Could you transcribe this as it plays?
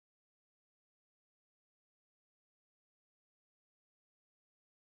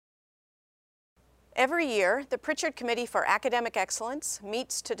Every year, the Pritchard Committee for Academic Excellence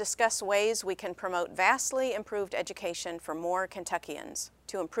meets to discuss ways we can promote vastly improved education for more Kentuckians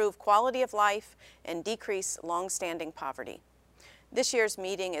to improve quality of life and decrease long-standing poverty. This year's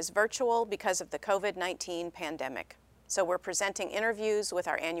meeting is virtual because of the COVID-19 pandemic, so we're presenting interviews with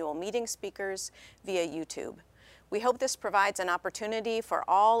our annual meeting speakers via YouTube. We hope this provides an opportunity for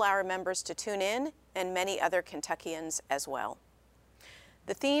all our members to tune in and many other Kentuckians as well.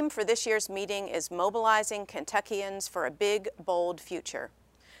 The theme for this year's meeting is Mobilizing Kentuckians for a Big, Bold Future.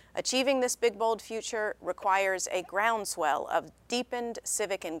 Achieving this big, bold future requires a groundswell of deepened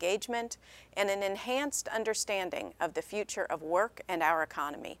civic engagement and an enhanced understanding of the future of work and our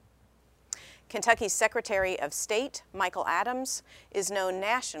economy. Kentucky's Secretary of State, Michael Adams, is known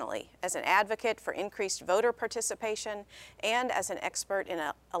nationally as an advocate for increased voter participation and as an expert in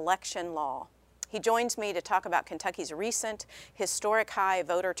election law. He joins me to talk about Kentucky's recent historic high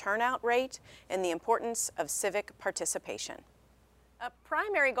voter turnout rate and the importance of civic participation. A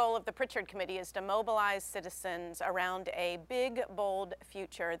primary goal of the Pritchard Committee is to mobilize citizens around a big, bold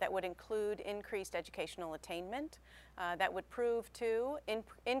future that would include increased educational attainment, that would prove to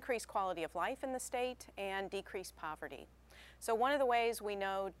increase quality of life in the state and decrease poverty. So one of the ways we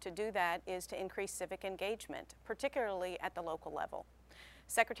know to do that is to increase civic engagement, particularly at the local level.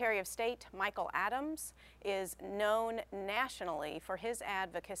 Secretary of State Michael Adams is known nationally for his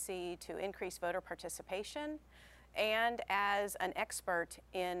advocacy to increase voter participation and as an expert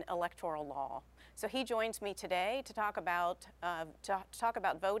in electoral law. So he joins me today to talk about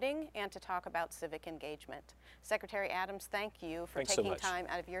voting and to talk about civic engagement. Secretary Adams, thank you for taking time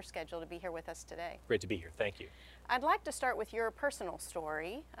out of your schedule to be here with us today. Great to be here. Thank you. I'd like to start with your personal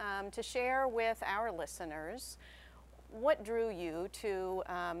story to share with our listeners. What drew you to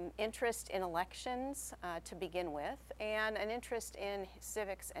interest in elections to begin with, and an interest in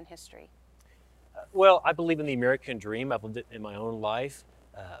civics and history? Well, I believe in the American dream. I've lived it in my own life.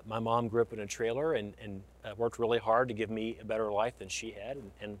 My mom grew up in a trailer and worked really hard to give me a better life than she had,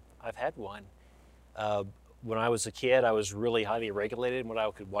 and I've had one. When I was a kid, I was really highly regulated in what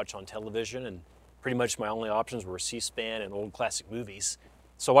I could watch on television, and pretty much my only options were C-SPAN and old classic movies.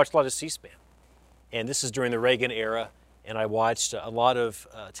 So I watched a lot of C-SPAN. And this is during the Reagan era. And I watched a lot of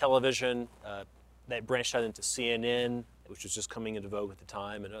television that branched out into CNN, which was just coming into vogue at the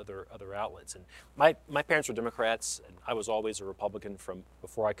time, and other outlets. And my parents were Democrats, and I was always a Republican from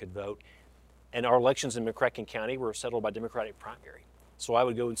before I could vote. And our elections in McCracken County were settled by Democratic primary. So I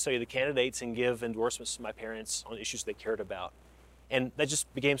would go and study the candidates and give endorsements to my parents on issues they cared about. And that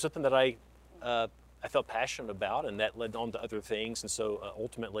just became something that I felt passionate about, and that led on to other things. And so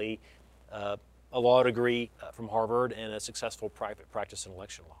ultimately, a law degree from Harvard and a successful private practice in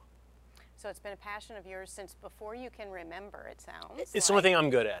election law. So it's been a passion of yours since before you can remember, it sounds. It's the only thing I'm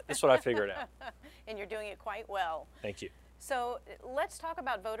good at. That's what I figured out. And you're doing it quite well. Thank you. So let's talk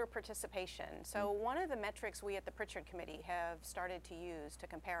about voter participation. So one of the metrics we at the Pritchard Committee have started to use to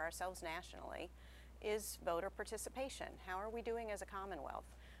compare ourselves nationally is voter participation. How are we doing as a Commonwealth?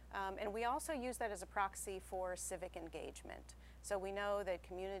 And we also use that as a proxy for civic engagement. So we know that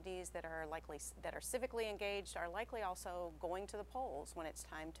communities that are civically engaged are likely also going to the polls when it's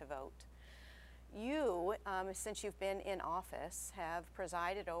time to vote. You, since you've been in office, have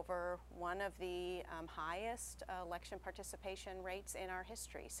presided over one of the highest election participation rates in our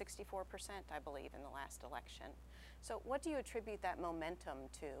history, 64%, I believe, in the last election. So what do you attribute that momentum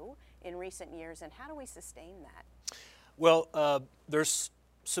to in recent years, and how do we sustain that? Well, there's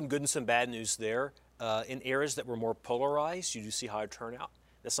some good and some bad news there. In areas that were more polarized, you do see higher turnout.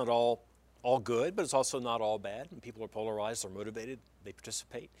 That's not all good, but it's also not all bad. When people are polarized, they're motivated, they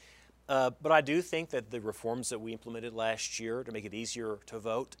participate. But I do think that the reforms that we implemented last year to make it easier to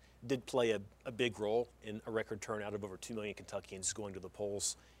vote did play a big role in a record turnout of over 2 million Kentuckians going to the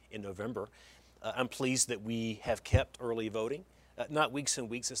polls in November. I'm pleased that we have kept early voting. Not weeks and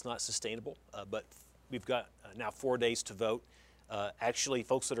weeks, it's not sustainable, but we've got now 4 days to vote. Actually,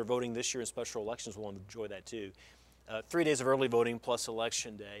 folks that are voting this year in special elections will enjoy that too. 3 days of early voting plus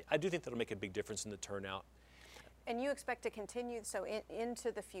election day. I do think that'll make a big difference in the turnout. And you expect to continue so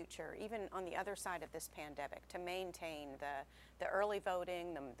into the future, even on the other side of this pandemic, to maintain the early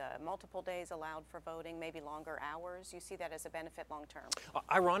voting, the multiple days allowed for voting, maybe longer hours? You see that as a benefit long term?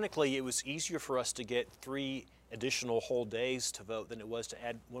 Ironically, it was easier for us to get 3 additional whole days to vote than it was to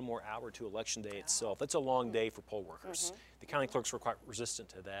add 1 more hour to election day itself. That's a long day for poll workers. The county clerks were quite resistant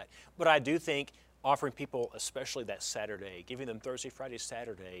to that. But I do think offering people, especially that Saturday, giving them Thursday, Friday,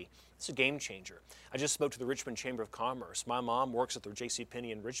 Saturday, it's a game changer. I just spoke to the Richmond Chamber of Commerce. My mom works at the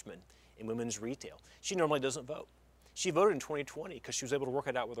JCPenney in Richmond in women's retail. She normally doesn't vote. She voted in 2020 because she was able to work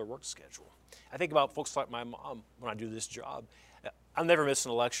it out with her work schedule. I think about folks like my mom when I do this job. I'll never miss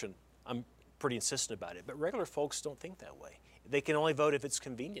an election. I'm pretty insistent about it, but regular folks don't think that way. They can only vote if it's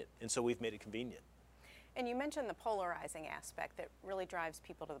convenient, and so we've made it convenient. And you mentioned the polarizing aspect that really drives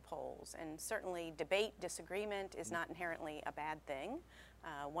people to the polls, and certainly debate, disagreement is not inherently a bad thing.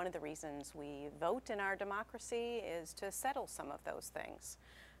 One of the reasons we vote in our democracy is to settle some of those things.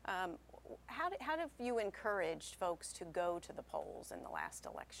 How have you encouraged folks to go to the polls in the last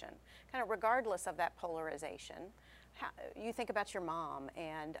election, kind of regardless of that polarization? You think about your mom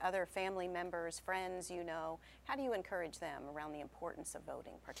and other family members, friends you know. How do you encourage them around the importance of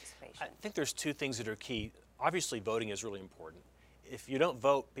voting participation? I think there's two things that are key. Obviously, voting is really important. If you don't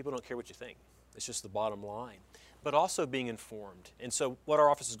vote, people don't care what you think. It's just the bottom line. But also being informed. And so what our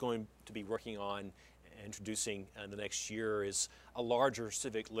office is going to be working on and introducing in the next year is a larger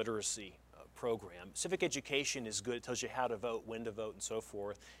civic literacy program. Civic education is good. It tells you how to vote, when to vote, and so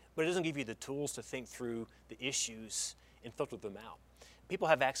forth. But it doesn't give you the tools to think through the issues and filter them out. People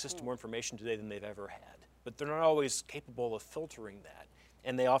have access to more information today than they've ever had, but they're not always capable of filtering that.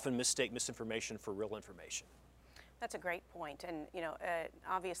 And they often mistake misinformation for real information. That's a great point, and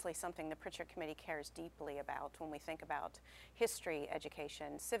obviously something the Pritchard Committee cares deeply about when we think about history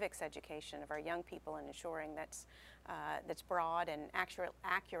education, civics education of our young people, and ensuring that's broad and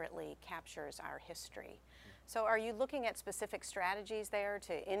accurately captures our history. So are you looking at specific strategies there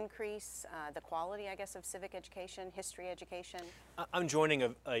to increase the quality, I guess, of civic education, history education? I'm joining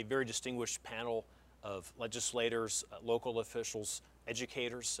a very distinguished panel of legislators, local officials,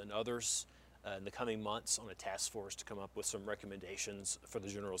 educators, and others in the coming months on a task force to come up with some recommendations for the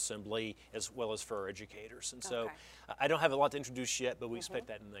General Assembly as well as for our educators. And so I don't have a lot to introduce yet, but we expect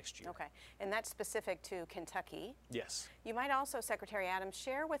that in the next year. Okay, and that's specific to Kentucky. Yes. You might also, Secretary Adams,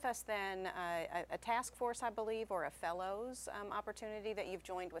 share with us then a task force, I believe, or a fellows opportunity that you've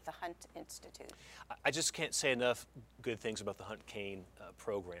joined with the Hunt Institute. I just can't say enough good things about the Hunt Cain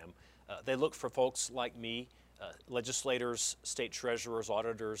program. They look for folks like me, legislators, state treasurers,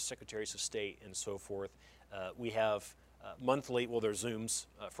 auditors, secretaries of state, and so forth. We have monthly, well, there's Zooms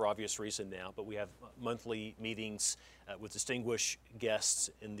for obvious reason now, but we have monthly meetings with distinguished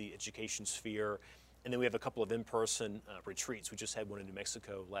guests in the education sphere. And then we have a couple of in-person retreats. We just had one in New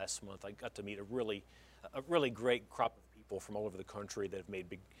Mexico last month. I got to meet a really great crop of people from all over the country that have made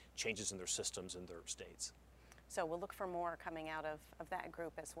big changes in their systems in their states. So we'll look for more coming out of that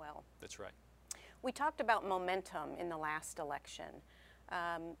group as well. That's right. We talked about momentum in the last election.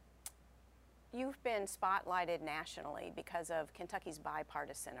 You've been spotlighted nationally because of Kentucky's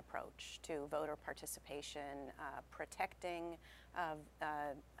bipartisan approach to voter participation, protecting,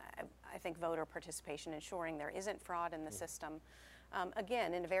 I think, voter participation, ensuring there isn't fraud in the system,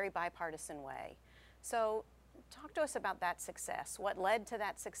 again, in a very bipartisan way. So talk to us about that success. What led to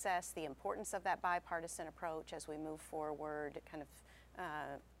that success, the importance of that bipartisan approach as we move forward, kind of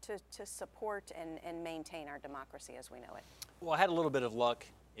to support and maintain our democracy as we know it? Well, I had a little bit of luck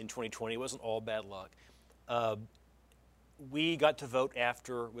in 2020. It wasn't all bad luck. We got to vote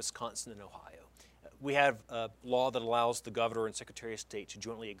after Wisconsin and Ohio. We have a law that allows the governor and secretary of state to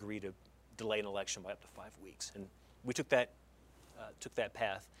jointly agree to delay an election by up to 5 weeks, and we took that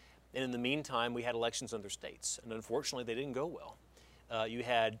path. And in the meantime, we had elections in other states, and unfortunately, they didn't go well. You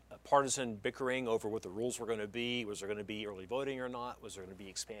had partisan bickering over what the rules were going to be. Was there going to be early voting or not? Was there going to be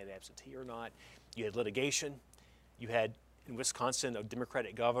expanded absentee or not? You had litigation. You had, in Wisconsin, a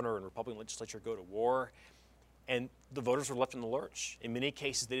Democratic governor and Republican legislature go to war. And the voters were left in the lurch. In many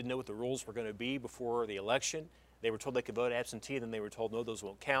cases, they didn't know what the rules were going to be before the election. They were told they could vote absentee, then they were told, no, those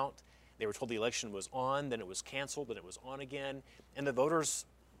won't count. They were told the election was on, then it was canceled, then it was on again. And the voters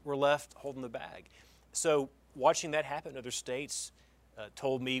were left holding the bag. So watching that happen in other states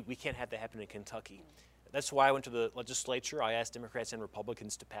told me we can't have that happen in Kentucky. That's why I went to the legislature. I asked Democrats and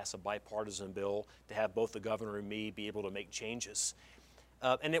Republicans to pass a bipartisan bill to have both the governor and me be able to make changes.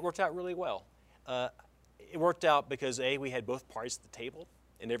 And it worked out really well. It worked out because, A, we had both parties at the table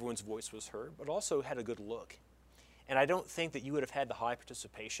and everyone's voice was heard, but also had a good look. And I don't think that you would have had the high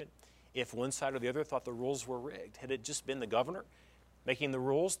participation if one side or the other thought the rules were rigged. Had it just been the governor making the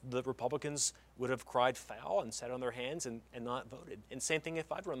rules, the Republicans would have cried foul and sat on their hands and not voted. And same thing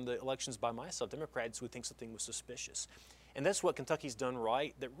if I'd run the elections by myself. Democrats would think something was suspicious. And that's what Kentucky's done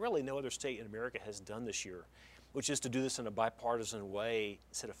right that really no other state in America has done this year, which is to do this in a bipartisan way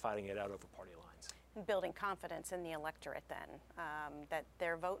instead of fighting it out over party lines. And building confidence in the electorate then, that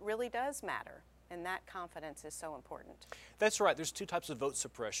their vote really does matter. And that confidence is so important. That's right. There's two types of vote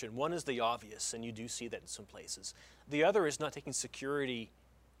suppression. One is the obvious, and you do see that in some places. The other is not taking security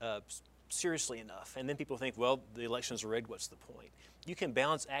seriously enough. And then people think, well, the elections are rigged, what's the point? You can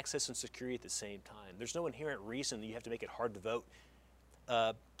balance access and security at the same time. There's no inherent reason that you have to make it hard to vote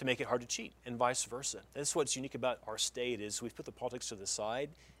to make it hard to cheat, and vice versa. That's what's unique about our state is we've put the politics to the side,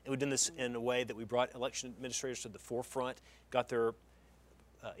 and we've done this in a way that we brought election administrators to the forefront, got their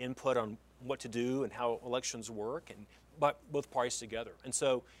input on what to do and how elections work, and brought both parties together. And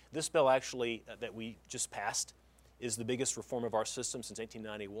so this bill actually that we just passed is the biggest reform of our system since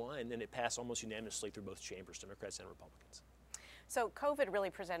 1891, and it passed almost unanimously through both chambers, Democrats and Republicans. So COVID really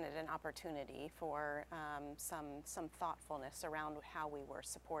presented an opportunity for some thoughtfulness around how we were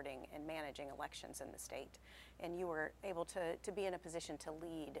supporting and managing elections in the state. And you were able to be in a position to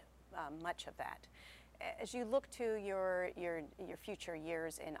lead much of that. As you look to your future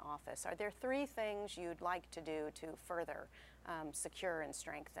years in office, are there 3 things you'd like to do to further secure and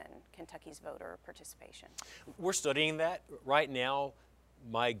strengthen Kentucky's voter participation? We're studying that. Right now,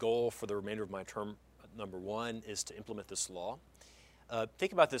 my goal for the remainder of my term, number 1, is to implement this law.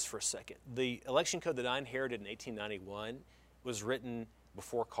 Think about this for a second. The election code that I inherited in 1891 was written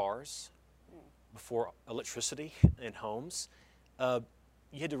before cars, before electricity in homes.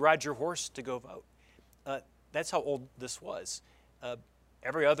 You had to ride your horse to go vote. That's how old this was.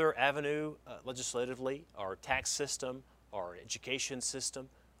 Every other avenue legislatively, our tax system, our education system,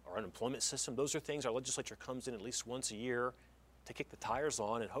 our unemployment system, those are things our legislature comes in at least once a year to kick the tires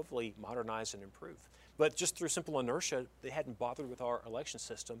on and hopefully modernize and improve. But just through simple inertia, they hadn't bothered with our election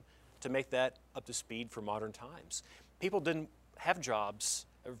system to make that up to speed for modern times. People didn't have jobs.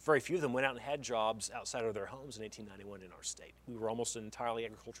 Very few of them went out and had jobs outside of their homes in 1891 in our state. We were almost an entirely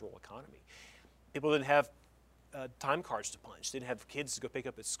agricultural economy. People didn't have time cards to punch, didn't have kids to go pick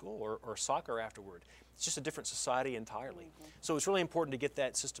up at school or soccer afterward. It's just a different society entirely. So it's really important to get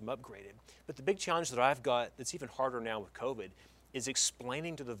that system upgraded. But the big challenge that I've got that's even harder now with COVID is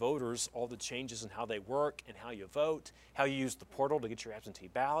explaining to the voters all the changes in how they work and how you vote, how you use the portal to get your absentee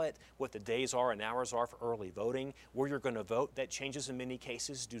ballot, what the days are and hours are for early voting, where you're going to vote. That changes in many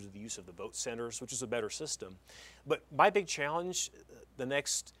cases due to the use of the vote centers, which is a better system. But my big challenge the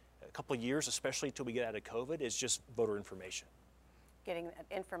next couple of years, especially until we get out of COVID, is just voter information. Getting that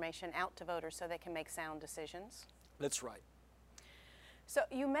information out to voters so they can make sound decisions. That's right. So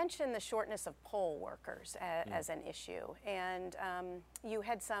you mentioned the shortness of poll workers as an issue, and you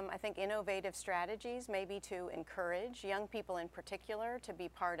had some, I think, innovative strategies maybe to encourage young people in particular to be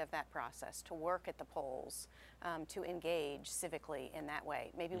part of that process, to work at the polls, to engage civically in that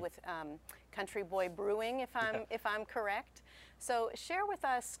way, maybe with Country Boy Brewing, if I'm correct. So share with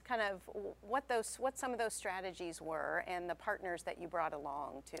us kind of what some of those strategies were and the partners that you brought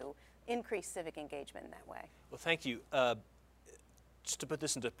along to increase civic engagement in that way. Well, thank you. Just to put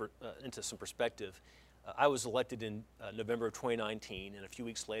this into some perspective, I was elected in November of 2019, and a few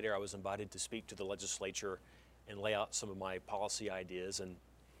weeks later I was invited to speak to the legislature and lay out some of my policy ideas and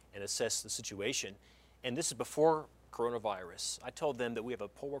assess the situation. And this is before coronavirus. I told them that we have a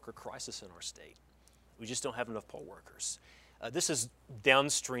poll worker crisis in our state. We just don't have enough poll workers. This is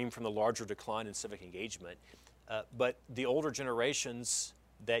downstream from the larger decline in civic engagement, but the older generations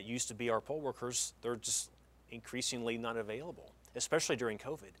that used to be our poll workers, they're just increasingly not available, especially during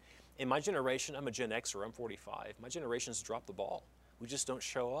COVID. In my generation, I'm a Gen Xer, I'm 45. My generation's dropped the ball. We just don't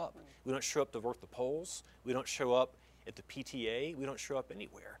show up. We don't show up to work the polls. We don't show up at the PTA. We don't show up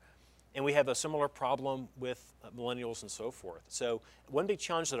anywhere. And we have a similar problem with millennials and so forth. So one big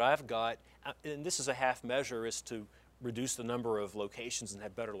challenge that I've got, and this is a half measure, is to reduce the number of locations and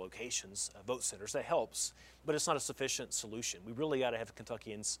have better locations, vote centers. That helps, but it's not a sufficient solution. We really got to have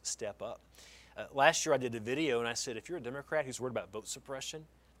Kentuckians step up. Last year I did a video and I said, if you're a Democrat who's worried about vote suppression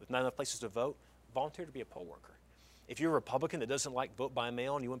with not enough places to vote, volunteer to be a poll worker. If you're a Republican that doesn't like vote by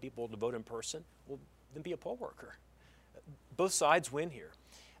mail and you want people to vote in person, well, then be a poll worker. Both sides win here.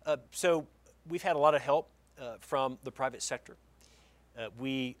 So we've had a lot of help from the private sector.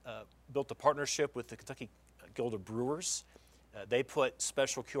 We built a partnership with the Kentucky Guild of Brewers. They put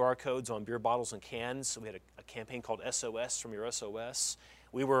special QR codes on beer bottles and cans. We had a campaign called SOS from your SOS.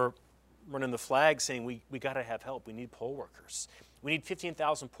 We were running the flag saying we got to have help. We need poll workers. We need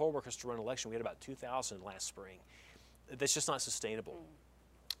 15,000 poll workers to run an election. We had about 2,000 last spring. That's just not sustainable.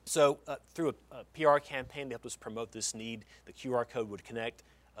 So through a PR campaign, they helped us promote this need. The QR code would connect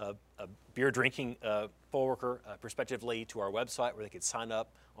a beer drinking poll worker prospectively to our website where they could sign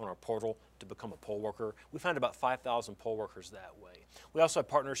up on our portal to become a poll worker. We found about 5,000 poll workers that way. We also have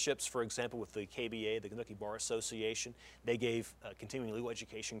partnerships, for example, with the KBA, the Kentucky Bar Association. They gave continuing legal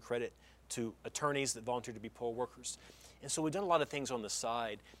education credit to attorneys that volunteered to be poll workers. And so we've done a lot of things on the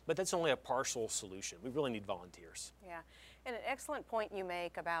side, but that's only a partial solution. We really need volunteers. Yeah. And an excellent point you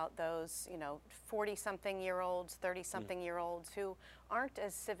make about those, 40-something-year-olds, 30-something-year-olds who aren't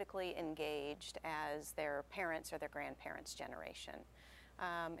as civically engaged as their parents or their grandparents' generation.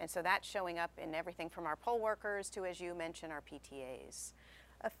 And so that's showing up in everything from our poll workers to, as you mentioned, our PTAs.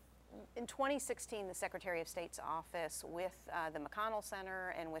 In 2016, the Secretary of State's office with the McConnell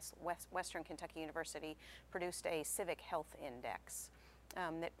Center and with Western Kentucky University produced a civic health index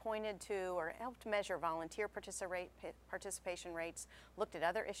that pointed to or helped measure volunteer participation rates, looked at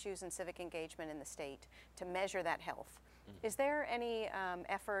other issues in civic engagement in the state to measure that health. Mm-hmm. Is there any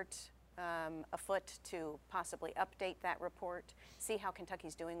effort afoot to possibly update that report, see how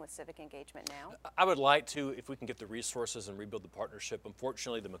Kentucky's doing with civic engagement now? I would like to, if we can get the resources and rebuild the partnership.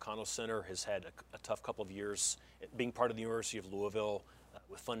 Unfortunately, the McConnell Center has had a tough couple of years. Being part of the University of Louisville,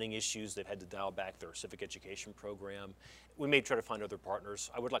 with funding issues, they've had to dial back their civic education program. We may try to find other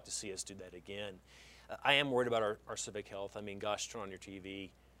partners. I would like to see us do that again. I am worried about our civic health. I mean, gosh, turn on your TV.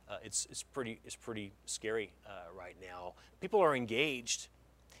 It's pretty scary right now. People are engaged.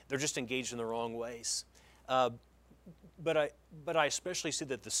 They're just engaged in the wrong ways. But I especially see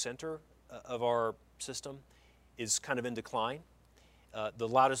that the center of our system is kind of in decline. The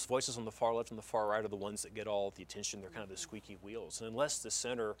loudest voices on the far left and the far right are the ones that get all the attention. They're kind of the squeaky wheels. And unless the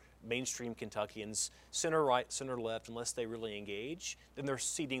center, mainstream Kentuckians, center right, center left, unless they really engage, then they're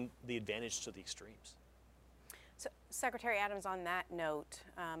ceding the advantage to the extremes. So, Secretary Adams, on that note,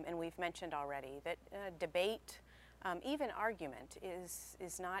 and we've mentioned already that debate, even argument,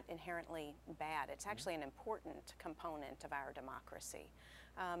 is not inherently bad. It's actually an important component of our democracy.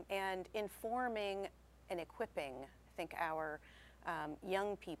 And informing and equipping, I think, our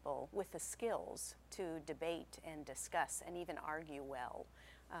young people with the skills to debate and discuss and even argue well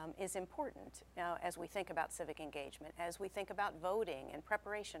is important as we think about civic engagement, as we think about voting and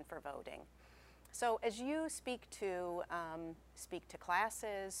preparation for voting. So as you speak to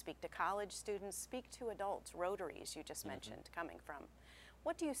classes, speak to college students, speak to adults, Rotaries you just mentioned coming from,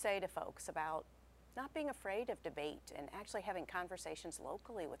 what do you say to folks about not being afraid of debate and actually having conversations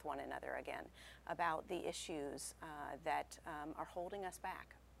locally with one another again about the issues that are holding us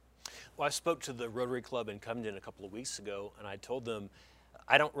back? Well, I spoke to the Rotary Club in Covington a couple of weeks ago, and I told them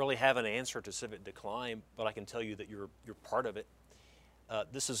I don't really have an answer to civic decline, but I can tell you that you're part of it.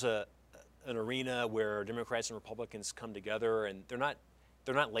 This is an arena where Democrats and Republicans come together, and they're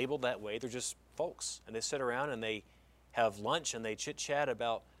not labeled that way. They're just folks, and they sit around and they have lunch and they chit-chat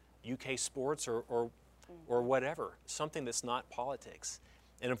about UK sports or whatever, something that's not politics.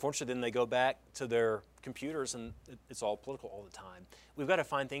 And unfortunately, then they go back to their computers and it's all political all the time. We've got to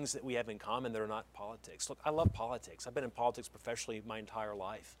find things that we have in common that are not politics. Look, I love politics. I've been in politics professionally my entire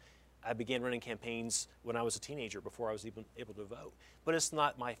life. I began running campaigns when I was a teenager before I was even able to vote. But it's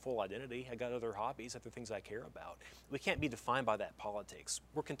not my full identity. I got other hobbies, other things I care about. We can't be defined by that politics.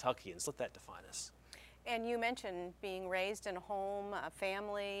 We're Kentuckians. Let that define us. And you mentioned being raised in a home, a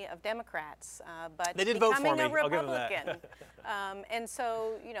family of Democrats, but they did vote for me. a Republican. I'll give them that. And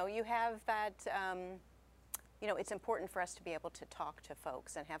so, you have that, it's important for us to be able to talk to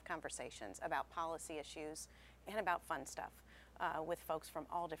folks and have conversations about policy issues and about fun stuff with folks from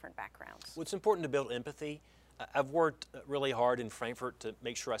all different backgrounds. Well, it's important to build empathy. I've worked really hard in Frankfort to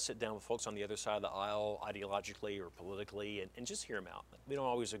make sure I sit down with folks on the other side of the aisle, ideologically or politically, and just hear them out. We don't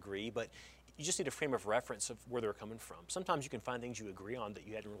always agree, but you just need a frame of reference of where they're coming from. Sometimes you can find things you agree on that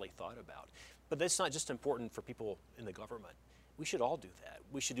you hadn't really thought about. But that's not just important for people in the government. We should all do that.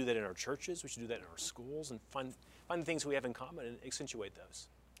 We should do that in our churches. We should do that in our schools and find the things we have in common and accentuate those.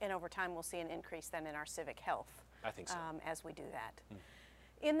 And over time, we'll see an increase then in our civic health. I think so. As we do that.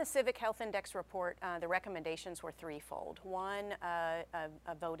 In the Civic Health Index report, the recommendations were threefold. One,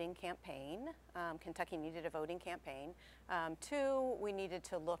 a voting campaign. Kentucky needed a voting campaign. Two, we needed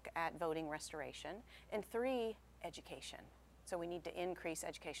to look at voting restoration. And three, education. So we need to increase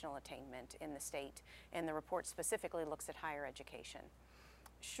educational attainment in the state, and the report specifically looks at higher education.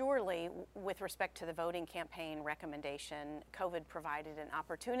 Surely, with respect to the voting campaign recommendation, COVID provided an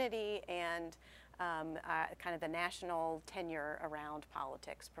opportunity, and kind of the national tenure around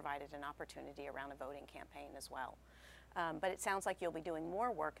politics provided an opportunity around a voting campaign as well. But it sounds like you'll be doing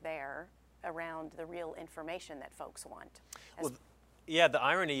more work there around the real information that folks want. Well, yeah, the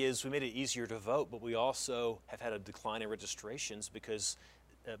irony is we made it easier to vote, but we also have had a decline in registrations because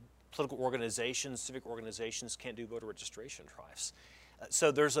political organizations, civic organizations can't do voter registration drives.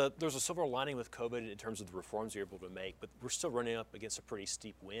 So there's a silver lining with COVID in terms of the reforms we're able to make, but we're still running up against a pretty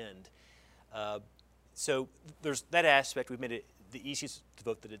steep wind. So there's that aspect. We've made it the easiest to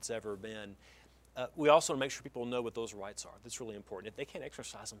vote that it's ever been. We also want to make sure people know what those rights are. That's really important. If they can't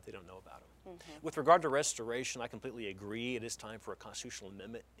exercise them, they don't know about them. With regard to restoration, I completely agree. It is time for a constitutional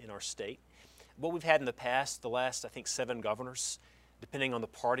amendment in our state. What we've had in the past, the last, I think, 7 governors, depending on the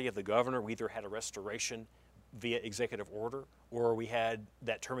party of the governor, we either had a restoration via executive order, or we had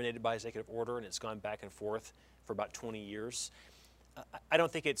that terminated by executive order, and it's gone back and forth for about 20 years. I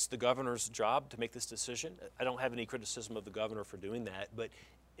don't think it's the governor's job to make this decision. I don't have any criticism of the governor for doing that, but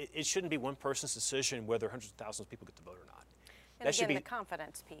it shouldn't be one person's decision whether hundreds of thousands of people get to vote or not. And that again, should be the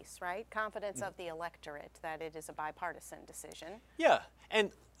confidence piece, right? Confidence of the electorate that it is a bipartisan decision. Yeah,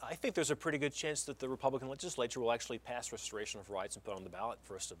 and I think there's a pretty good chance that the Republican legislature will actually pass restoration of rights and put on the ballot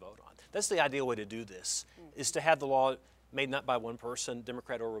for us to vote on. That's the ideal way to do this, is to have the law made not by one person,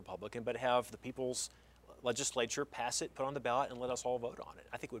 Democrat or Republican, but have the people's legislature pass it, put on the ballot, and let us all vote on it.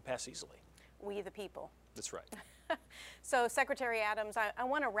 I think it would pass easily. We the people. That's right. So, Secretary Adams, I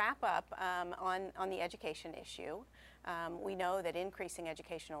want to wrap up on the education issue. We know that increasing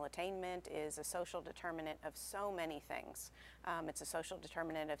educational attainment is a social determinant of so many things. It's a social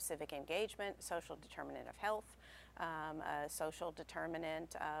determinant of civic engagement, a social determinant of health, a social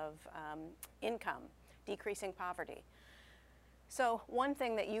determinant of income, decreasing poverty. So one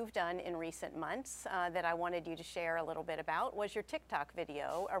thing that you've done in recent months that I wanted you to share a little bit about was your TikTok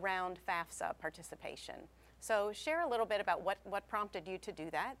video around FAFSA participation. So share a little bit about what prompted you to do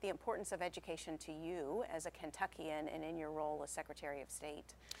that, the importance of education to you as a Kentuckian and in your role as Secretary of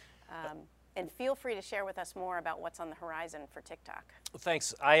State. And feel free to share with us more about what's on the horizon for TikTok. Well,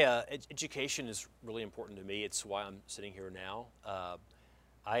 thanks. Education is really important to me. It's why I'm sitting here now.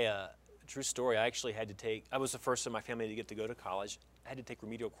 True story, I actually had to take, I was the first in my family to get to go to college. I had to take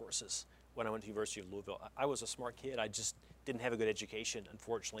remedial courses when I went to the University of Louisville. I was a smart kid. I just didn't have a good education,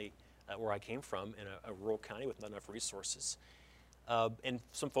 unfortunately, where I came from in a rural county with not enough resources. And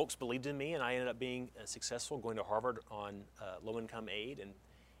some folks believed in me, and I ended up being successful, going to Harvard on low-income aid,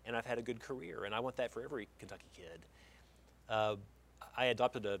 and I've had a good career, and I want that for every Kentucky kid. I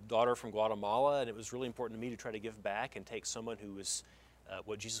adopted a daughter from Guatemala, and it was really important to me to try to give back and take someone who was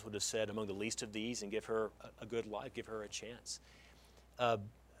what Jesus would have said, among the least of these, and give her a good life, give her a chance.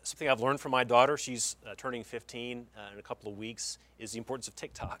 Something I've learned from my daughter, she's turning 15 in a couple of weeks, is the importance of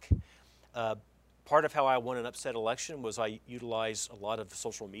TikTok. Part of how I won an upset election was I utilized a lot of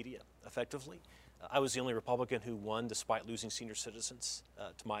social media effectively. I was the only Republican who won despite losing senior citizens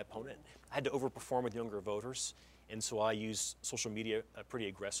to my opponent. I had to overperform with younger voters, and so I used social media pretty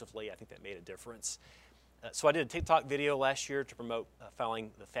aggressively. I think that made a difference. So I did a TikTok video last year to promote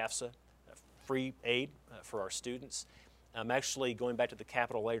filing the FAFSA free aid for our students. I'm actually going back to the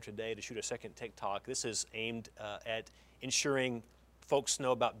Capitol later today to shoot a second TikTok. This is aimed at ensuring folks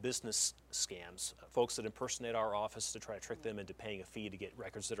know about business scams, folks that impersonate our office to try to trick them into paying a fee to get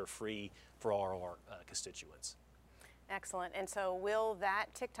records that are free for all our constituents. Excellent. And so will that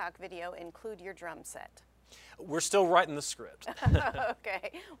TikTok video include your drum set? We're still writing the script.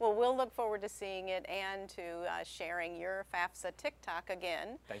 Okay. Well, we'll look forward to seeing it and to sharing your FAFSA TikTok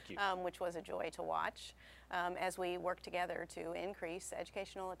again. Thank you. Which was a joy to watch as we work together to increase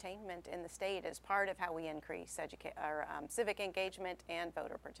educational attainment in the state as part of how we increase our civic engagement and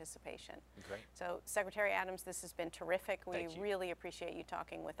voter participation. Great. So, Secretary Adams, this has been terrific. We really appreciate you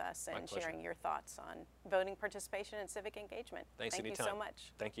talking with us and sharing your thoughts on voting participation and civic engagement. Thanks Thank anytime. you so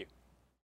much. Thank you.